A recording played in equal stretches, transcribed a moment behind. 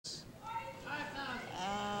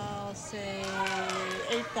say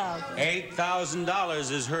 8,000.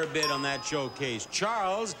 $8,000 is her bid on that showcase.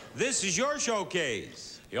 Charles, this is your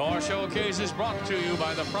showcase. Your showcase is brought to you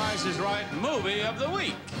by the Price is Right Movie of the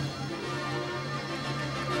Week.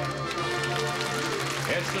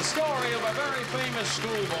 It's the story of a very famous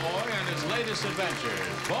schoolboy and his latest adventures.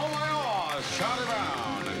 Voyage, Charlie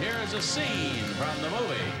Brown. And here's a scene from the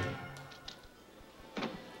movie.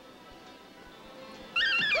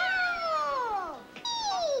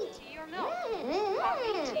 Tea or milk?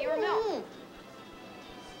 Coffee, tea or milk?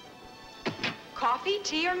 Coffee,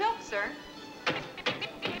 tea or milk, sir?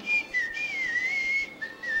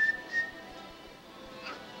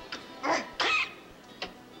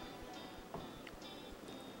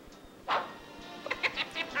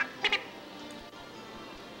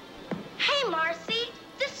 Hey, Marcy,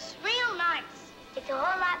 this is real nice. It's a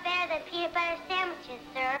whole lot better than peanut butter sandwiches,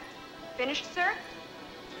 sir. Finished, sir?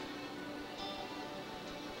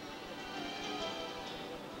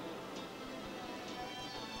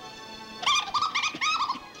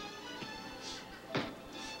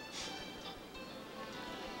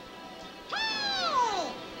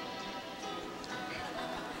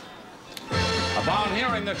 Upon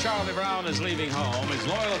hearing that Charlie Brown is leaving home, his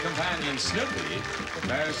loyal companion Snoopy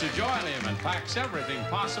prepares to join him and packs everything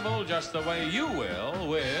possible just the way you will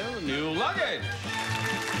with new luggage.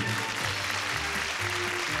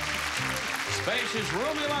 Spacious,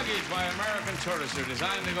 roomy luggage by American Tourister,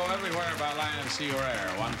 designed to go everywhere by land, sea, or air.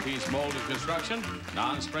 One-piece molded construction,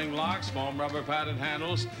 non-spring locks, foam rubber padded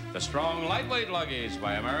handles. The strong, lightweight luggage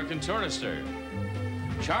by American Tourister.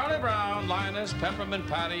 Charlie Brown, Linus, Peppermint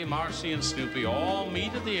Patty, Marcy, and Snoopy all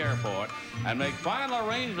meet at the airport and make final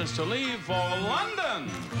arrangements to leave for London.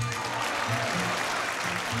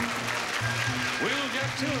 We'll get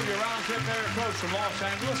two of your round-trip air coach from Los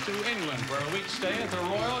Angeles to England for a week's stay at the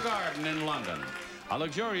Royal Garden in London. A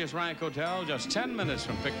luxurious rank hotel just 10 minutes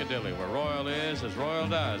from Piccadilly, where Royal is as Royal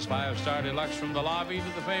does. 5-star deluxe from the lobby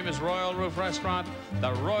to the famous Royal Roof restaurant,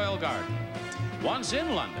 the Royal Garden. Once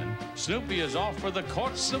in London, Snoopy is off for the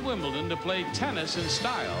courts of Wimbledon to play tennis in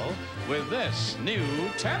style with this new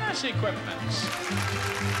tennis equipment.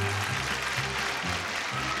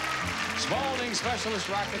 Spalding Specialist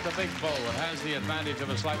Racket, the Big Bow. It has the advantage of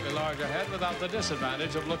a slightly larger head without the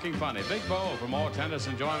disadvantage of looking funny. Big Bow for more tennis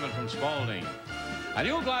enjoyment from Spalding. And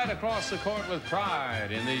you'll glide across the court with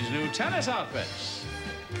pride in these new tennis outfits.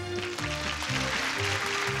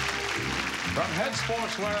 From Head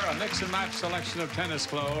Sportswear, a mix-and-match selection of tennis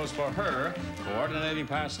clothes for her, coordinating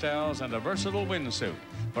pastels and a versatile windsuit.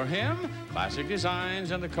 For him, classic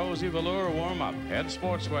designs and a cozy velour warm-up. Head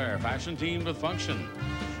Sportswear, fashion-teamed with function.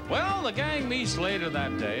 Well, the gang meets later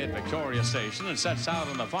that day at Victoria Station and sets out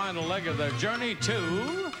on the final leg of their journey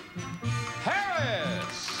to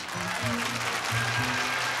Paris.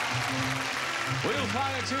 We'll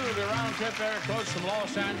fly a two of your round-trip air coach from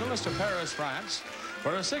Los Angeles to Paris, France,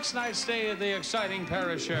 for a 6-night stay at the exciting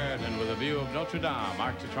Paris Sheraton with a view of Notre Dame,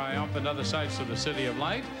 Arc de Triomphe, and other sights of the City of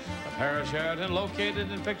Light. The Paris Sheraton,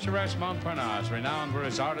 located in picturesque Montparnasse, renowned for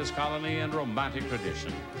its artist colony and romantic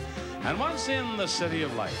tradition. And once in the City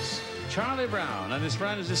of Lights, Charlie Brown and his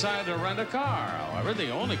friends decide to rent a car. However, the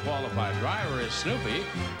only qualified driver is Snoopy,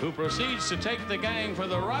 who proceeds to take the gang for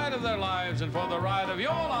the ride of their lives. And for the ride of your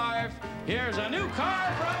life, here's a new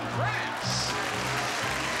car from France.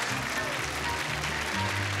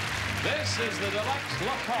 This is the Deluxe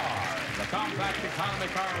Le Car, the compact economy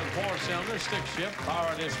car with 4-cylinder, stick shift,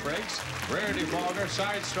 power disc brakes, rear defogger,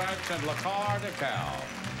 side stripes, and Le Car decal.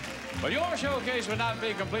 But your showcase would not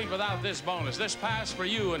be complete without this bonus. This pass for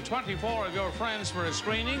you and 24 of your friends for a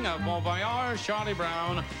screening of Voyage, Charlie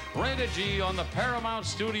Brown, rated G on the Paramount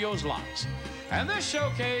Studios lots. And this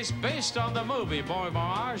showcase, based on the movie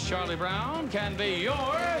Voyage, Charlie Brown, can be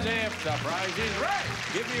yours if the price is right.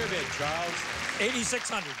 Give me your bid, Charles.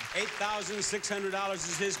 $8,600. $8,600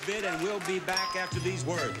 is his bid, and we'll be back after these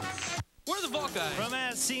words. We're the Vault Guys. From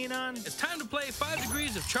As Seen On. It's time to play 5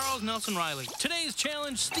 Degrees of Charles Nelson Riley. Today's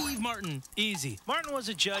challenge, Steve Martin. Easy. Martin was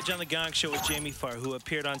a judge on The Gong Show with Jamie Farr, who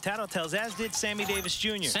appeared on Tattletales, as did Sammy Davis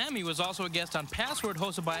Jr. Sammy was also a guest on Password,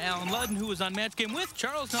 hosted by Alan Ludden, who was on Match Game with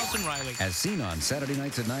Charles Nelson Riley. As Seen On, Saturday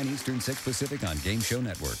nights at 9 Eastern, 6 Pacific on Game Show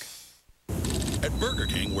Network. At Burger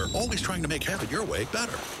King, we're always trying to make have it your way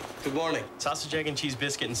better. Good morning. Sausage, egg, and cheese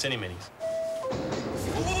biscuit and Cine Minis.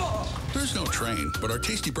 There's no train, but our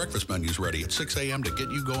tasty breakfast menu's ready at 6 a.m. to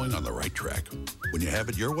get you going on the right track. When you have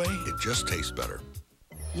it your way, it just tastes better.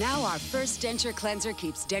 Now our first denture cleanser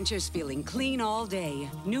keeps dentures feeling clean all day.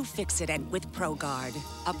 New Fix-It-Ent with ProGuard,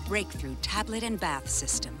 a breakthrough tablet and bath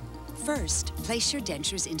system. First, place your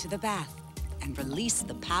dentures into the bath. and release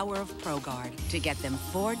the power of ProGuard to get them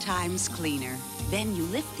 4 times cleaner. Then you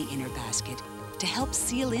lift the inner basket to help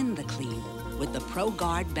seal in the clean with the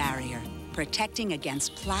ProGuard barrier, protecting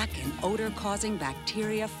against plaque and odor-causing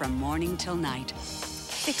bacteria from morning till night.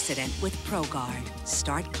 Fix-it-ent with ProGuard.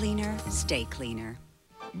 Start cleaner, stay cleaner.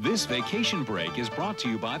 This vacation break is brought to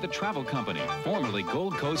you by the travel company, formerly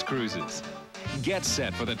Gold Coast Cruises. Get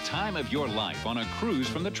set for the time of your life on a cruise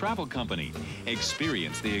from the travel company.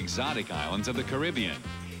 Experience the exotic islands of the Caribbean.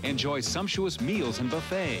 Enjoy sumptuous meals and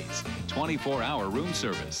buffets, 24-hour room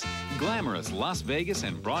service, glamorous Las Vegas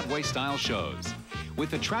and Broadway-style shows. With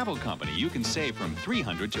the travel company, you can save from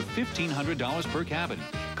 $300 to $1,500 per cabin.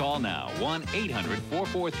 Call now,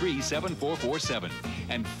 1-800-443-7447,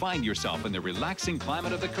 and find yourself in the relaxing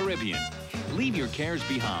climate of the Caribbean. Leave your cares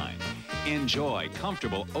behind. Enjoy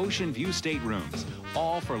comfortable ocean view staterooms,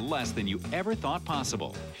 all for less than you ever thought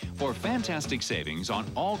possible. For fantastic savings on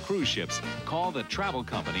all cruise ships, call the travel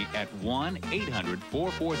company at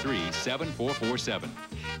 1-800-443-7447.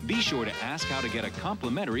 Be sure to ask how to get a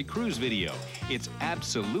complimentary cruise video. It's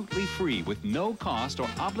absolutely free with no cost or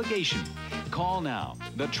obligation. Call now,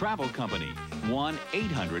 the travel company,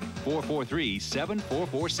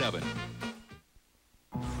 1-800-443-7447.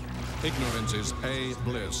 Ignorance is A,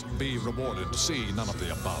 bliss, B, rewarded, C, none of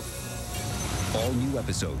the above. All new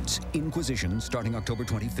episodes. Inquisition starting October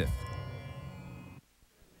 25th.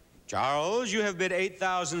 Charles, you have bid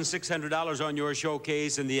 $8,600 on your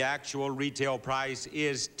showcase, and the actual retail price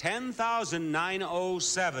is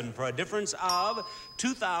 $10,907 for a difference of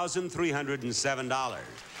 $2,307. Now,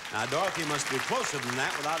 Dorothy must be closer than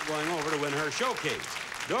that without going over to win her showcase.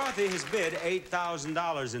 Dorothy has bid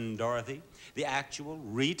 $8,000, and Dorothy, the actual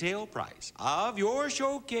retail price of your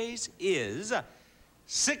showcase is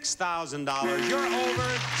 $6,000. You're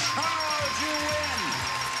over. Charles, you win.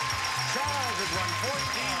 Charles has won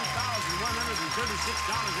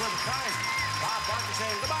 $14,136 worth of prizes. Bob Barker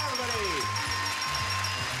saying goodbye, everybody.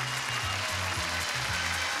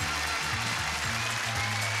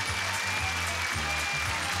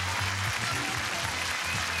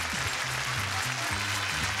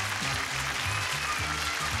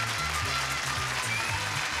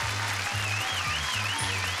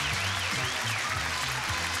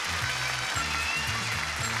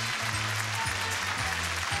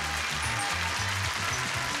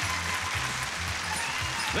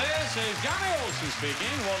 This is Johnny Olson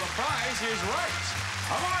speaking. Well, the prize is right.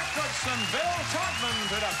 A Mark Goodson, Bill Todman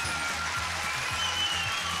production.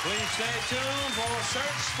 Please stay tuned for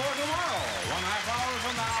Search for Tomorrow, 1/2 hour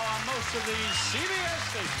from now on most of these CBS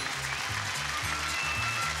stations.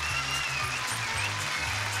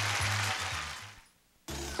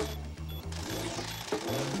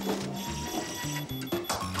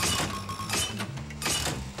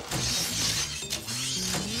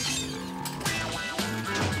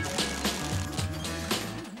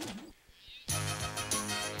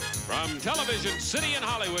 From Television City in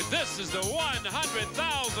Hollywood, this is the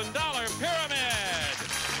 $100,000 Pyramid.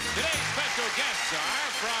 Today's special guests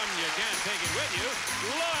are from You Can't Take It With You,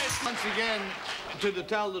 Lloyd. Once again, to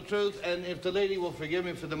tell the truth, and if the lady will forgive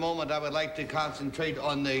me for the moment, I would like to concentrate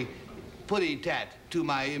on the putty tat to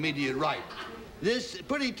my immediate right. This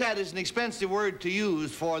putty tat is an expensive word to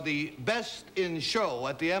use for the best in show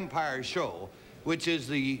at the Empire Show, which is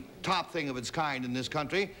the top thing of its kind in this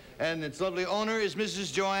country. And its lovely owner is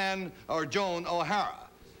Mrs. Joan O'Hara.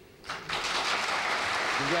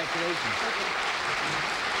 Congratulations.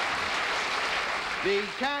 The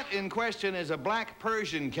cat in question is a black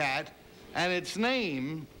Persian cat, and its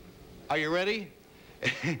name, are you ready?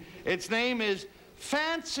 Its name is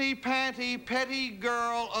Fancy Panty Petty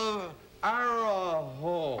Girl of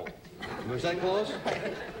Araho. Was that close?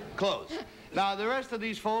 Close. Now, the rest of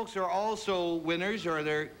these folks are also winners, or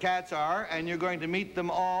their cats are, and you're going to meet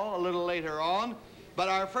them all a little later on. But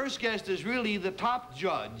our first guest is really the top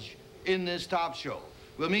judge in this top show.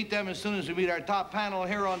 We'll meet them as soon as we meet our top panel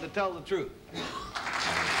here on To Tell the Truth.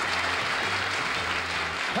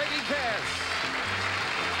 Peggy Cass,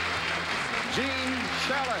 Jean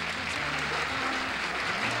Shalit,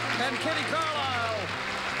 and Kitty Carlisle,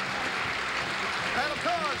 and of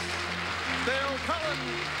course, Bill Cullen.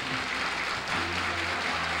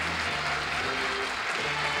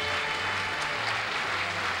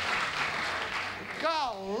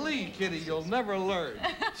 Golly, Kitty, you'll never learn.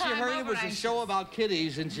 She heard it was a show about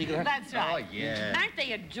kitties, and she goes, That's right. Oh, yeah. Aren't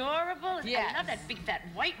they adorable? Yes. I love that big fat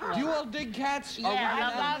white one. Do you all dig cats? Yeah,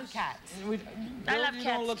 I love cats. I love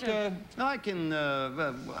cats, too. No, I can,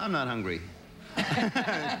 I'm not hungry.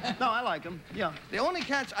 No, I like him. Yeah. The only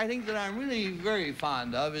cats I think that I'm really very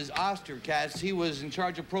fond of is Oster Katz. He was in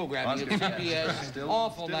charge of programming at CBS.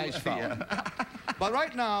 Awful nice fellow. But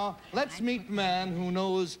right now, let's meet the man who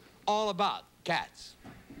knows all about cats.